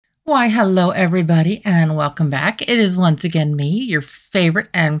Why, hello, everybody, and welcome back. It is once again me, your favorite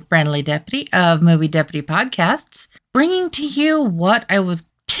and friendly deputy of Movie Deputy Podcasts, bringing to you what I was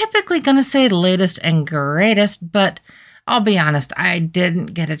typically going to say the latest and greatest, but I'll be honest, I didn't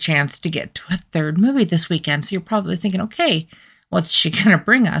get a chance to get to a third movie this weekend, so you're probably thinking, okay, what's she going to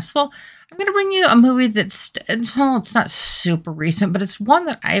bring us? Well, I'm going to bring you a movie that's, well, it's not super recent, but it's one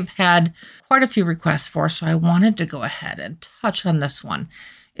that I've had quite a few requests for, so I wanted to go ahead and touch on this one.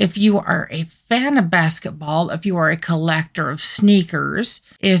 If you are a fan of basketball, if you are a collector of sneakers,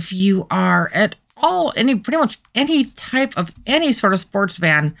 if you are at all, pretty much any type of any sort of sports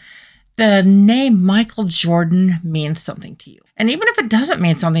fan, the name Michael Jordan means something to you. And even if it doesn't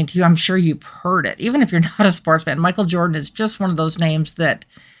mean something to you, I'm sure you've heard it. Even if you're not a sports fan, Michael Jordan is just one of those names that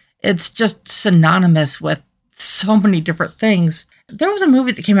it's just synonymous with so many different things. There was a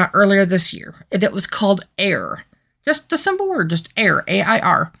movie that came out earlier this year, and it was called Air. Just the simple word, just Air,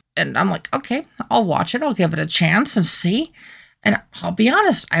 A-I-R. And I'm like, okay, I'll watch it. I'll give it a chance and see. And I'll be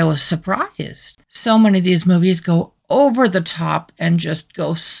honest, I was surprised. So many of these movies go over the top and just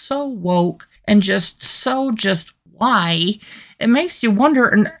go so woke and just why? It makes you wonder.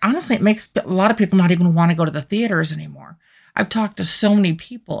 And honestly, it makes a lot of people not even want to go to the theaters anymore. I've talked to so many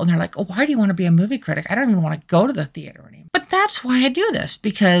people and they're like, oh, why do you want to be a movie critic? I don't even want to go to the theater anymore. But that's why I do this,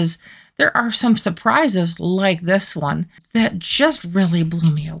 because there are some surprises like this one that just really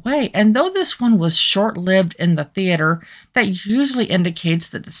blew me away. And though this one was short-lived in the theater, that usually indicates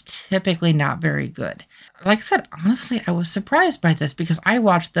that it's typically not very good. Like I said, honestly, I was surprised by this because I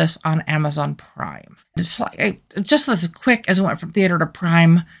watched this on Amazon Prime. It's like, just as quick as it went from theater to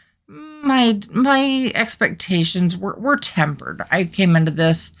Prime, my expectations were tempered. I came into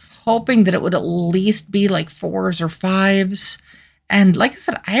this hoping that it would at least be like 4s or 5s. And like I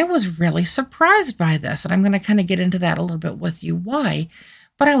said, I was really surprised by this. And I'm going to kind of get into that a little bit with you why.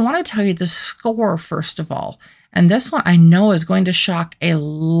 But I want to tell you the score first of all. And this one I know is going to shock a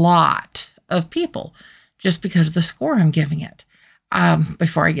lot of people just because of the score I'm giving it.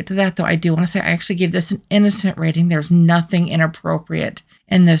 Before I get to that, though, I do want to say I actually gave this an innocent rating. There's nothing inappropriate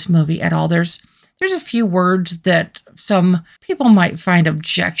in this movie at all. There's a few words that some people might find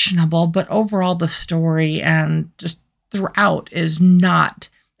objectionable, but overall the story and just throughout is not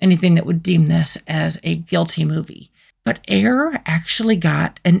anything that would deem this as a guilty movie. But Air actually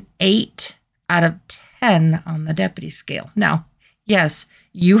got an 8 out of 10 on the deputy scale. Now, yes,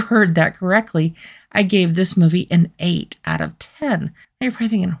 you heard that correctly. I gave this movie an 8 out of 10. Now you're probably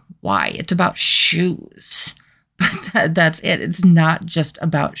thinking, why? It's about shoes. But that's it. It's not just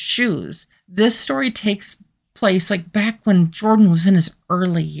about shoes. This story takes place like back when Jordan was in his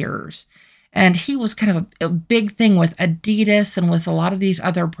early years. And he was kind of a big thing with Adidas and with a lot of these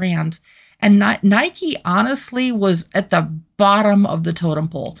other brands. And Nike, honestly, was at the bottom of the totem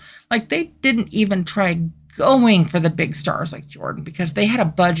pole. Like, they didn't even try going for the big stars like Jordan because they had a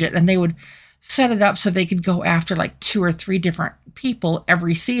budget and they would set it up so they could go after like 2 or 3 different people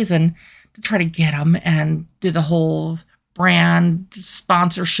every season to try to get them and do the whole brand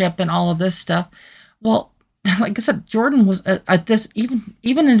sponsorship and all of this stuff. Well, like I said, Jordan was at this, even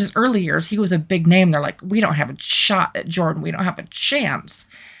in his early years, he was a big name. They're like, we don't have a shot at Jordan. We don't have a chance.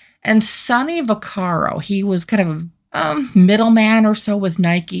 And Sonny Vaccaro, he was kind of a middleman or so with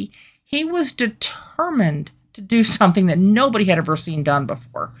Nike. He was determined to do something that nobody had ever seen done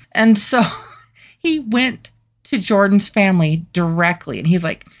before. And so he went to Jordan's family directly. And he's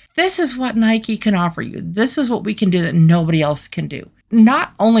like, this is what Nike can offer you. This is what we can do that nobody else can do.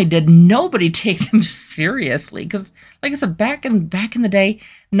 Not only did nobody take them seriously, because like I said, back in the day,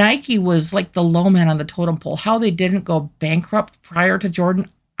 Nike was like the low man on the totem pole. How they didn't go bankrupt prior to Jordan,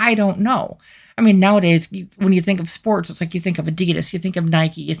 I don't know. I mean, nowadays, when you think of sports, it's like you think of Adidas, you think of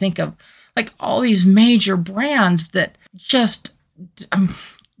Nike, you think of like all these major brands that just,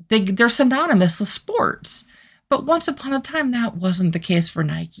 they're synonymous with sports. But once upon a time, that wasn't the case for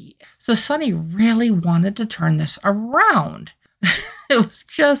Nike. So Sonny really wanted to turn this around. It was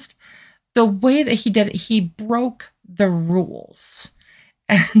just the way that he did it. He broke the rules.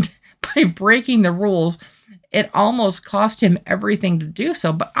 And by breaking the rules, it almost cost him everything to do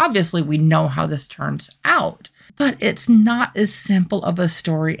so. But obviously, we know how this turns out. But it's not as simple of a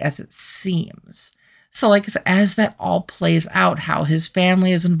story as it seems. So like I said, as that all plays out, how his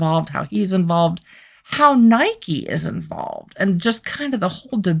family is involved, how he's involved, how Nike is involved, and just kind of the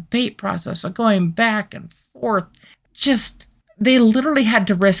whole debate process of going back and forth, just they literally had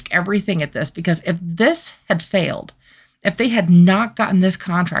to risk everything at this, because if this had failed, if they had not gotten this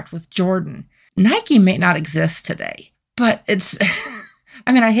contract with Jordan, Nike may not exist today. But it's,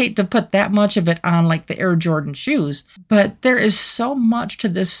 I mean, I hate to put that much of it on like the Air Jordan shoes, but there is so much to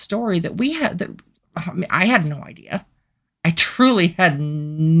this story that we had that I mean, I had no idea. I truly had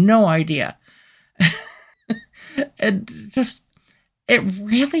no idea. It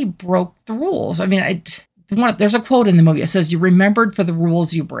really broke the rules. I mean, there's a quote in the movie. It says, "You remembered for the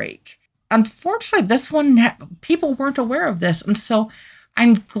rules you break." Unfortunately, this one, people weren't aware of this. And so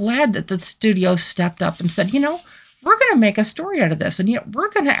I'm glad that the studio stepped up and said, we're going to make a story out of this. And, we're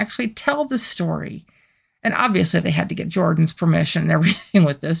going to actually tell the story. And obviously they had to get Jordan's permission and everything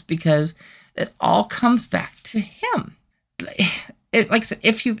with this because it all comes back to him. Like I said,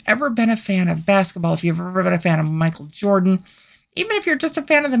 if you've ever been a fan of basketball, if you've ever been a fan of Michael Jordan, even if you're just a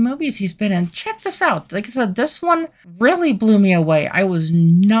fan of the movies he's been in, check this out. Like I said, this one really blew me away. I was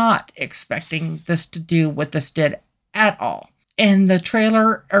not expecting this to do what this did at all. In the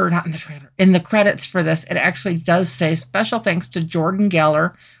trailer, or not in the trailer, in the credits for this, it actually does say special thanks to Jordan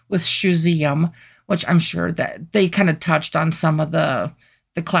Geller with Shoeseum, which I'm sure that they kind of touched on some of the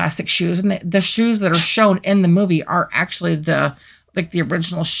classic shoes. And the shoes that are shown in the movie are actually the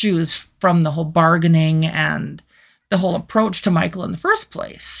original shoes from the whole bargaining and the whole approach to Michael in the first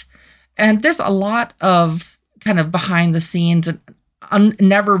place. And there's a lot of kind of behind the scenes and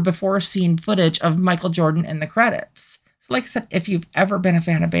never before seen footage of Michael Jordan in the credits. So like I said, if you've ever been a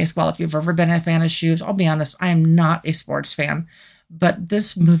fan of baseball, if you've ever been a fan of shoes, I'll be honest, I am not a sports fan, but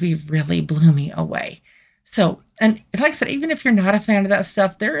this movie really blew me away. So, and like I said, even if you're not a fan of that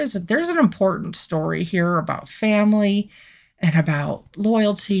stuff, there's an important story here about family and about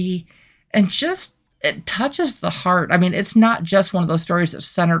loyalty and just it touches the heart. I mean, it's not just one of those stories that's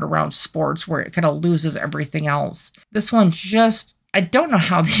centered around sports where it kind of loses everything else. This one I don't know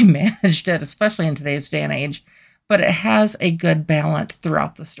how they managed it, especially in today's day and age, but it has a good balance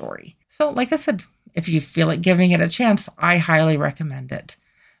throughout the story. So like I said, if you feel like giving it a chance, I highly recommend it.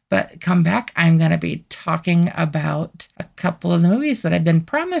 But come back, I'm going to be talking about a couple of the movies that I've been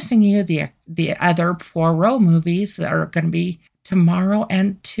promising you, the other Poirot movies that are going to be tomorrow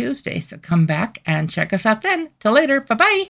and Tuesday. So come back and check us out then. Till later. Bye-bye.